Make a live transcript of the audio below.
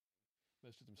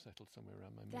most of them settled somewhere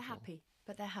around my They're happy,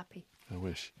 but they're happy. I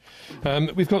wish.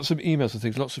 We've got some emails and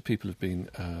things. Lots of people have been...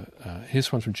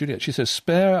 here's one from Juliet. She says,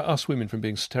 spare us women from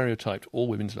being stereotyped. All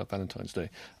women love Valentine's Day.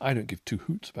 I don't give two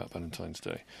hoots about Valentine's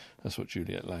Day. That's what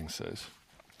Juliet Lang says.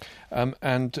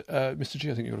 Mr. G,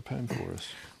 I think you've got a poem for us.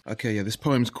 Okay, yeah, this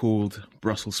poem's called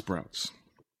Brussels Sprouts.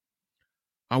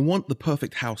 I want the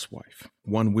perfect housewife,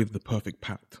 one with the perfect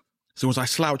palate. So as I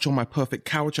slouch on my perfect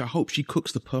couch, I hope she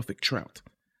cooks the perfect trout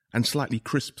and slightly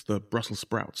crisps the Brussels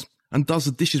sprouts and does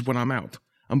the dishes when I'm out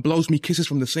and blows me kisses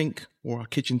from the sink, or our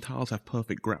kitchen tiles have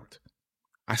perfect grout.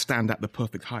 I stand at the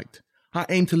perfect height. I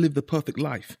aim to live the perfect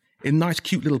life in nice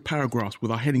cute little paragraphs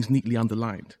with our headings neatly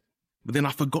underlined. But then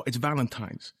I forgot it's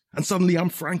Valentine's and suddenly I'm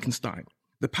Frankenstein.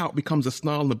 The pout becomes a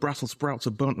snarl and the Brussels sprouts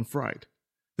are burnt and fried.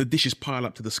 The dishes pile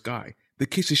up to the sky. The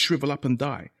kisses shrivel up and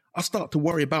die. I start to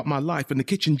worry about my life and the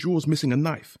kitchen drawer's missing a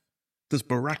knife. Does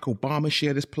Barack Obama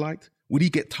share this plight? Would he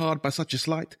get tarred by such a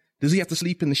slight? Does he have to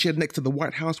sleep in the shed next to the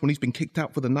White House when he's been kicked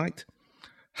out for the night?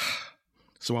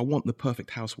 So I want the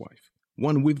perfect housewife,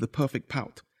 one with the perfect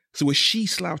pout. So as she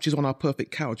slouches on our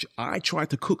perfect couch, I try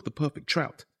to cook the perfect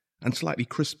trout and slightly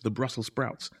crisp the Brussels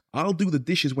sprouts. I'll do the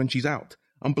dishes when she's out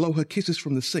and blow her kisses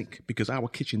from the sink because our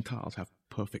kitchen tiles have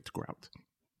perfect grout.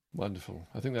 Wonderful.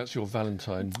 I think that's your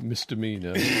Valentine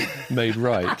misdemeanour made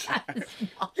right.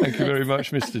 Thank you very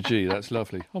much, Mr. G. That's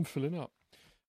lovely. I'm filling up.